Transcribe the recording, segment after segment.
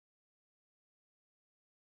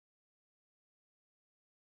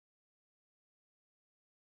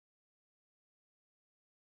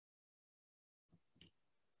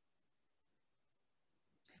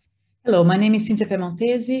Hello, my name is Cinthia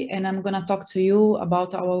Piamonteze, and I'm going to talk to you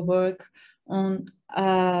about our work on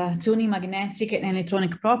tuning magnetic and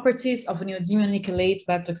electronic properties of neodymium nickelates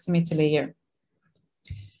by proximity layer.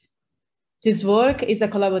 This work is a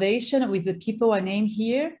collaboration with the people I name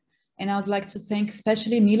here, and I would like to thank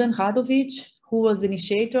especially Milan Radovic, who was the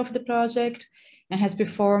initiator of the project and has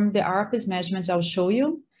performed the ARPES measurements I'll show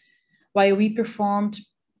you, while we performed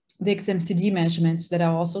the XMCD measurements that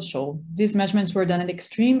I'll also show. These measurements were done at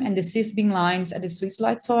extreme and the cis beam lines at the Swiss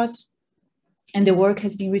light source, and the work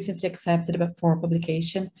has been recently accepted for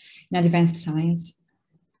publication in Advanced Science.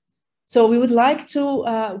 So we would like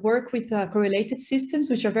to work with correlated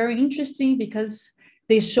systems, which are very interesting because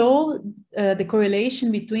they show the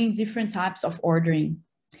correlation between different types of ordering.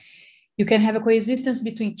 You can have a coexistence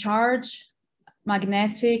between charge,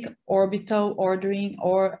 magnetic, orbital ordering,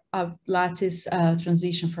 or a lattice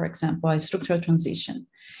transition, for example, a structural transition.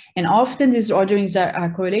 And often these orderings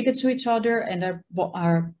are correlated to each other and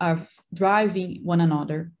are driving one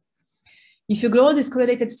another. If you grow these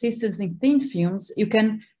correlated systems in thin films, you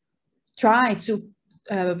can try to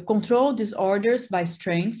control these orders by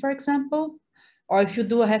strain, for example, or if you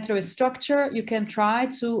do a heterostructure, you can try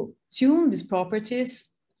to tune these properties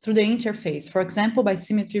through the interface, for example, by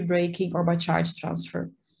symmetry breaking or by charge transfer.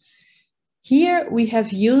 Here we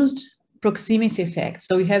have used proximity effects.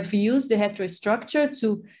 So we have used the heterostructure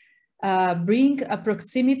to bring a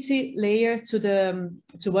proximity layer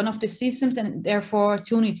to one of the systems and therefore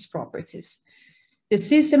tune its properties. The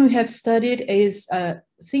system we have studied is a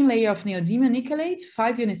thin layer of neodymium nickelate,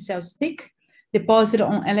 5 unit cells thick, deposited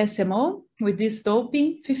on LSMO with this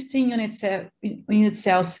doping, 15 unit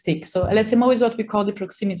cells thick. So LSMO is what we call the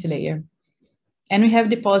proximity layer. And we have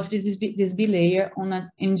deposited this B layer on an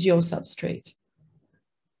NGO substrate.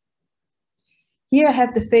 Here I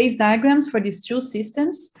have the phase diagrams for these two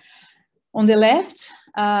systems. On the left,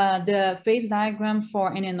 the phase diagram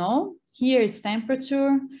for NNO. Here is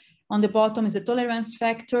temperature. On the bottom is the tolerance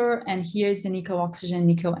factor, and here is the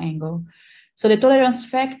nickel-oxygen-nickel angle. So the tolerance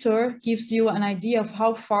factor gives you an idea of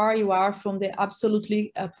how far you are from the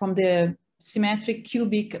from the symmetric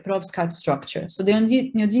cubic perovskite structure. So the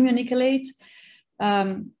neodymium nickelate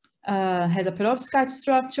has a perovskite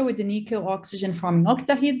structure with the nickel-oxygen forming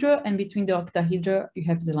octahedra, and between the octahedra you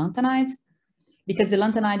have the lanthanide. Because the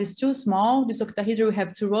lanthanide is too small, this octahedra will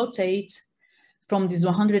have to rotate from this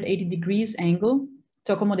 180 degrees angle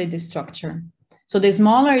to accommodate the structure. So the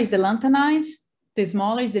smaller is the lanthanide, the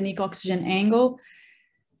smaller is the nickel-oxygen angle,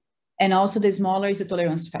 and also the smaller is the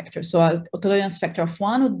tolerance factor. So a tolerance factor of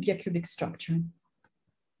 1 would be a cubic structure.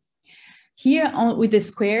 Here with the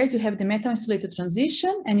squares, you have the metal-insulator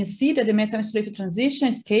transition, and you see that the metal-insulator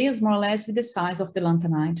transition scales more or less with the size of the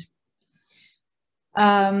lanthanide.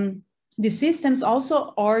 The systems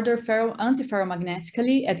also order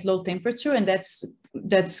antiferromagnetically at low temperature, and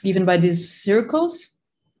that's given by these circles.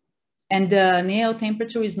 And the nail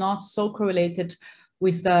temperature is not so correlated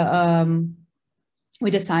with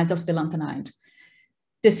the size of the lanthanide.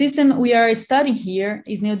 The system we are studying here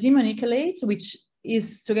is neodymium nickelate, which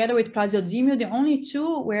is together with praseodymium the only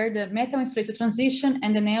two where the metal insulator transition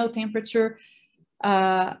and the nail temperature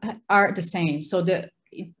are the same. So the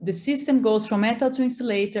system goes from metal to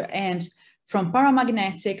insulator and from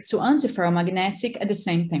paramagnetic to antiferromagnetic at the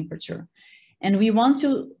same temperature. And we want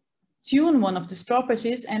to tune one of these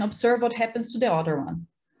properties and observe what happens to the other one.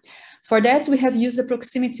 For that, we have used a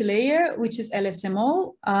proximity layer, which is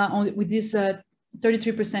LSMO, with this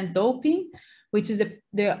 33% doping, which is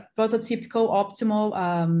the prototypical optimal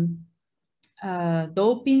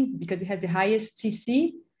doping because it has the highest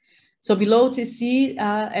TC. So below TC,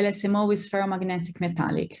 LSMO is ferromagnetic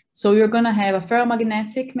metallic. So you're going to have a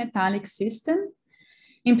ferromagnetic metallic system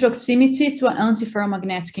in proximity to an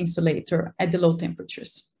antiferromagnetic insulator at the low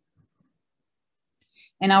temperatures.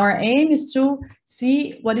 And our aim is to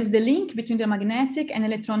see what is the link between the magnetic and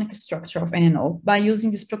electronic structure of NNO by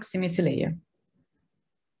using this proximity layer.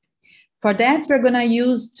 For that, we're going to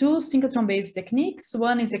use two synchrotron-based techniques.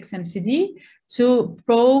 One is XMCD to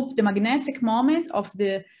probe the magnetic moment of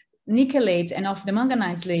the nickelate and of the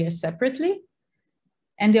manganite layer separately.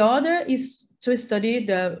 And the other is to study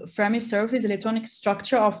the Fermi surface electronic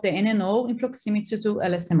structure of the NNO in proximity to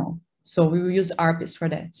LSMO. So we will use ARPES for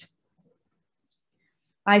that.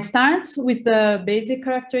 I start with the basic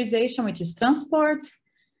characterization, which is transport.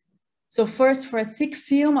 So first, for a thick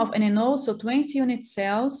film of NNO, so 20 unit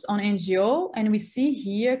cells on NGO, and we see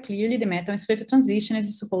here clearly the metal insulator transition as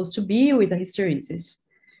it's supposed to be with a hysteresis.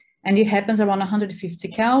 And it happens around 150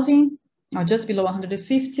 Kelvin, or just below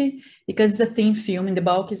 150, because it's a thin film and the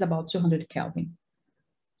bulk is about 200 Kelvin.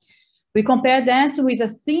 We compare that with a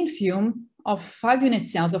thin film of 5 unit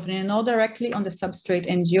cells of NNO directly on the substrate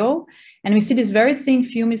NGO. And we see this very thin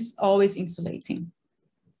film is always insulating.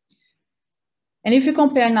 And if you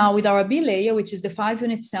compare now with our B layer, which is the 5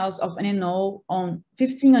 unit cells of NNO on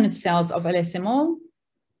 15 unit cells of LSMO,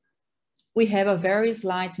 we have a very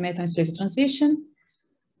slight metal insulator transition.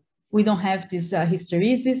 We don't have this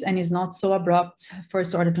hysteresis, and it's not so abrupt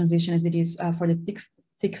first order transition as it is for the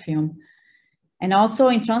thick film. And also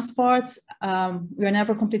in transports, we are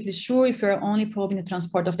never completely sure if we're only probing the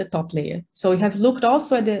transport of the top layer. So we have looked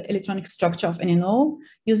also at the electronic structure of NNO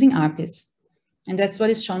using ARPIS, and that's what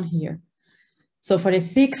is shown here. So for the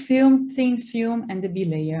thick film, thin film, and the B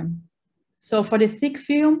layer. So for the thick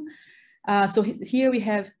film, so here we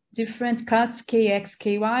have different cuts, Kx,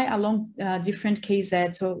 Ky, along different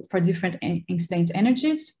Kz, so for different incident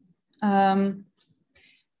energies.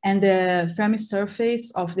 And the Fermi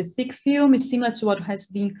surface of the thick film is similar to what has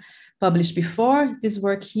been published before. This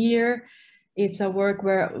work here, it's a work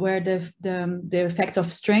where the effect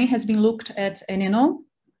of strain has been looked at NNO,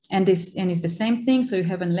 and it's the same thing. So you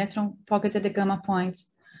have an electron pocket at the gamma point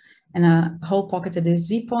and a hole pocket at the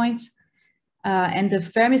Z point. And the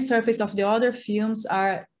Fermi surface of the other films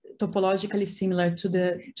are topologically similar to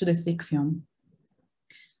the thick film.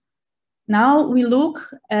 Now we look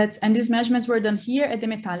at, and these measurements were done here at the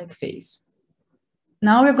metallic phase.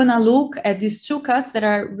 Now we're gonna look at these two cuts that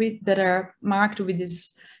are marked with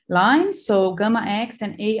this line, so gamma X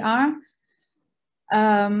and AR,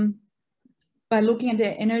 by looking at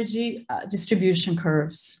the energy distribution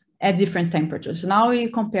curves at different temperatures. So now we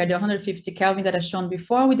compare the 150 Kelvin that I shown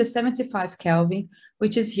before with the 75 Kelvin,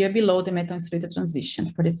 which is here below the metal insulator transition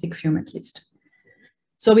for the thick film at least.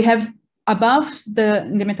 So we have above the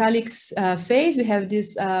metallics phase, we have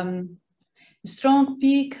this strong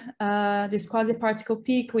peak, this quasi-particle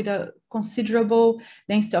peak with a considerable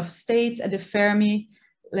density of states at the Fermi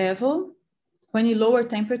level. When you lower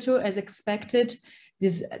temperature, as expected,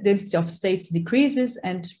 this density of states decreases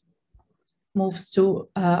and moves to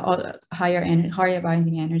higher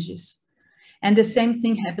binding energies. And the same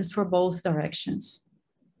thing happens for both directions.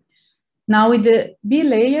 Now with the B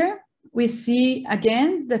layer, we see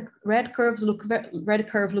again the red curve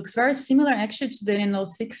looks very similar actually to the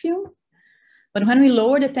NNO thick film, but when we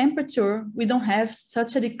lower the temperature, we don't have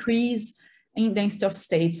such a decrease in density of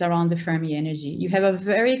states around the Fermi energy. You have a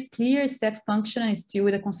very clear step function and still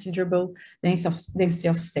with a considerable density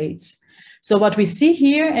of states. So what we see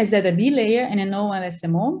here is that the B layer, NNO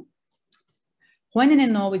LSMO, when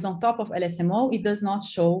NNO is on top of LSMO, it does not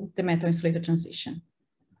show the metal insulator transition.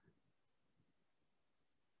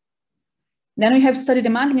 Then we have studied the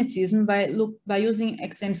magnetism by using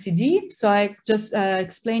XMCD. So I just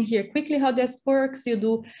explain here quickly how this works. You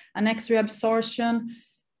do an X-ray absorption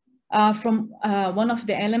from one of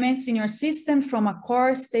the elements in your system from a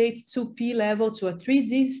core state 2p level to a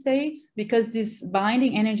 3D state, because these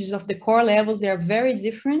binding energies of the core levels, they are very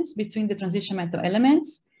different between the transition metal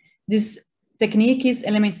elements. This technique is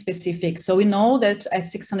element specific. So we know that at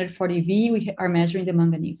 640 V, we are measuring the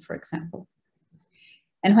manganese, for example.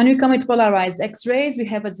 And when we come with polarized X-rays, we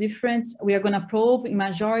have a difference. We are going to probe in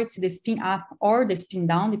majority the spin up or the spin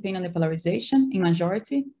down, depending on the polarization in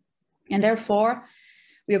majority. And therefore,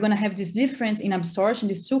 we are going to have this difference in absorption.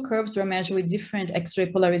 These two curves were measured with different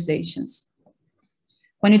X-ray polarizations.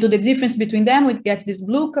 When you do the difference between them, we get this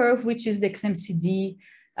blue curve, which is the XMCD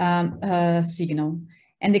signal.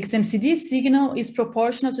 And the XMCD signal is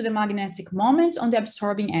proportional to the magnetic moment on the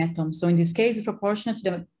absorbing atom. So in this case, it's proportional to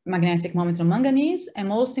the magnetic moment on manganese, and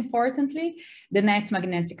most importantly, the net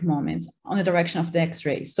magnetic moment on the direction of the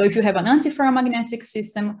X-rays. So if you have an antiferromagnetic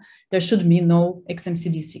system, there should be no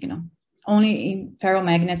XMCD signal, only in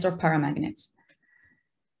ferromagnets or paramagnets.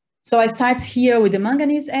 So I start here with the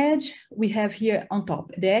manganese edge. We have here on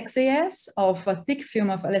top the XAS of a thick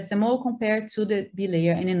film of LSMO compared to the B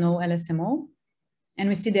layer NNO LSMO. And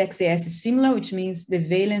we see the XAS is similar, which means the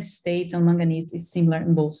valence state on manganese is similar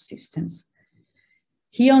in both systems.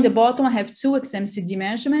 Here on the bottom, I have two XMCD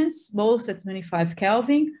measurements, both at 25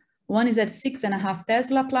 Kelvin. One is at 6.5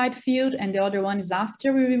 Tesla applied field, and the other one is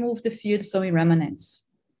after we remove the field, so in remanence.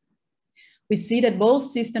 We see that both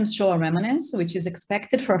systems show a remanence, which is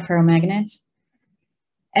expected for a ferromagnet.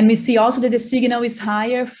 And we see also that the signal is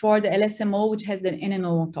higher for the LSMO, which has the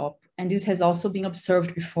NNO on top. And this has also been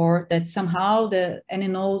observed before, that somehow the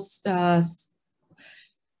NNO's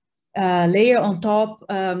layer on top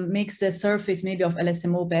makes the surface maybe of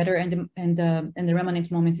LSMO better, and the remanence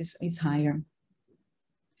moment is higher.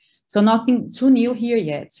 So nothing too new here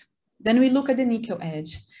yet. Then we look at the nickel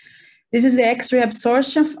edge. This is the X-ray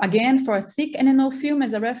absorption, again, for a thick NNO film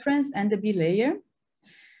as a reference, and the B layer.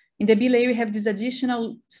 In the B layer, we have this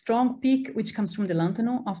additional strong peak, which comes from the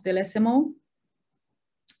lanthanum of the LSMO.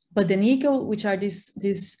 But the nickel, which are this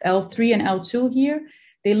L3 and L2 here,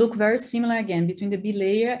 they look very similar again between the B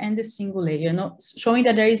layer and the single layer, showing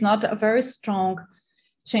that there is not a very strong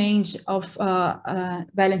change of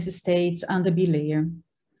valence states on the B layer.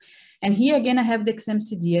 And here again, I have the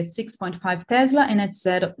XMCD at 6.5 Tesla and at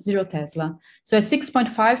 0 Tesla. So at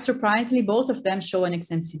 6.5, surprisingly, both of them show an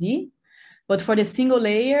XMCD. But for the single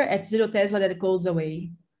layer at 0 Tesla, that goes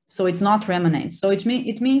away. So it's not remanent. So it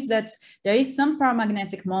means that there is some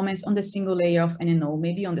paramagnetic moments on the single layer of NNO,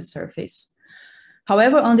 maybe on the surface.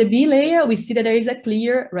 However, on the B layer, we see that there is a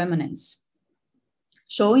clear remanence,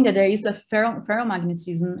 showing that there is a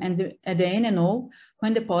ferromagnetism at the NNO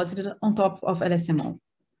when deposited on top of LSMO.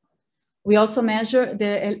 We also measure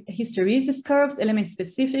the hysteresis curves, element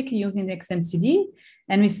specific, using the XMCD,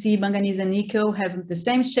 and we see manganese and nickel have the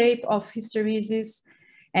same shape of hysteresis.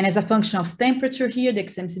 And as a function of temperature here, the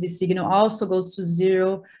XMCD signal also goes to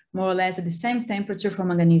 0, more or less at the same temperature for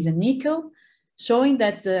manganese and nickel, showing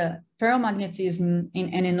that the ferromagnetism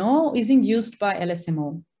in NNO is induced by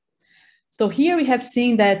LSMO. So here we have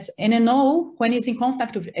seen that NNO, when it's in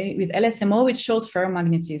contact with LSMO, it shows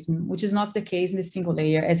ferromagnetism, which is not the case in the single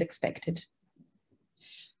layer as expected.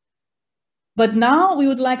 But now we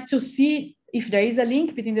would like to see if there is a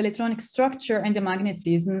link between the electronic structure and the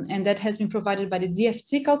magnetism, and that has been provided by the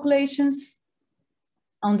DFT calculations.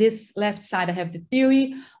 On this left side, I have the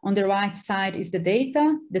theory. On the right side is the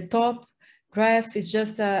data. The top graph is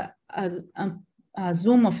just a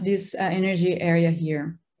zoom of this energy area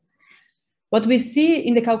here. What we see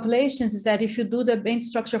in the calculations is that if you do the band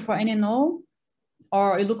structure for NNO,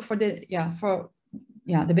 or you look for the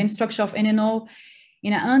band structure of NNO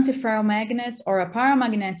in an antiferromagnet or a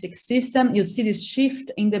paramagnetic system, you see this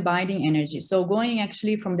shift in the binding energy. So going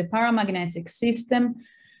actually from the paramagnetic system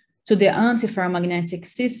to the antiferromagnetic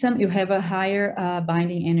system, you have a higher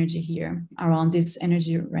binding energy here around this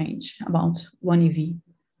energy range, about 1 eV.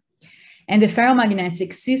 And the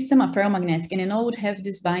ferromagnetic system, a ferromagnetic NNO, would have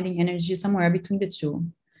this binding energy somewhere between the two.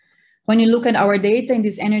 When you look at our data in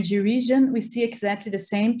this energy region, we see exactly the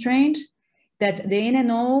same trend, that the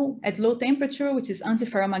NNO at low temperature, which is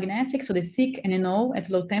antiferromagnetic, so the thick NNO at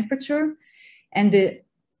low temperature, and the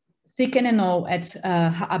thick NNO at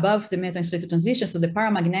above the metal-insulator transition, so the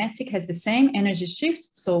paramagnetic, has the same energy shift,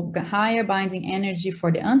 so higher binding energy for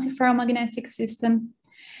the antiferromagnetic system.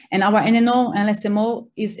 And our NNO and LSMO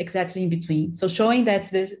is exactly in between. So showing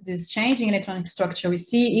that this changing electronic structure we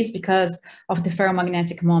see is because of the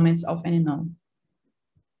ferromagnetic moments of NNO.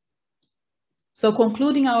 So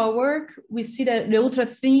concluding our work, we see that the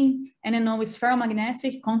ultra-thin NNO is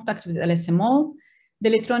ferromagnetic contact with LSMO. The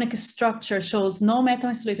electronic structure shows no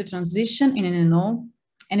metal-insulator transition in NNO.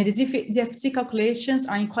 And the DFT calculations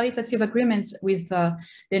are in qualitative agreements with the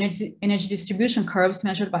energy distribution curves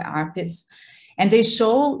measured by ARPIS. And they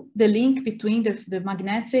show the link between the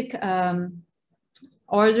magnetic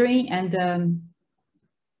ordering and the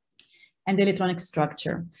electronic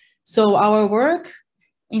structure. So our work,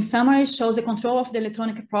 in summary, shows the control of the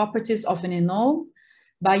electronic properties of an NNO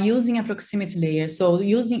by using a proximity layer. So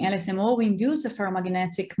using LSMO, we induce a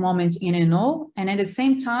ferromagnetic moment in NNO, and at the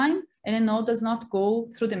same time, NNO does not go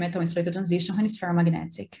through the metal-insulator transition when it's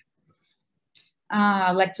ferromagnetic.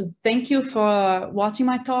 I'd like to thank you for watching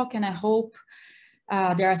my talk, and I hope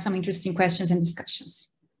there are some interesting questions and discussions.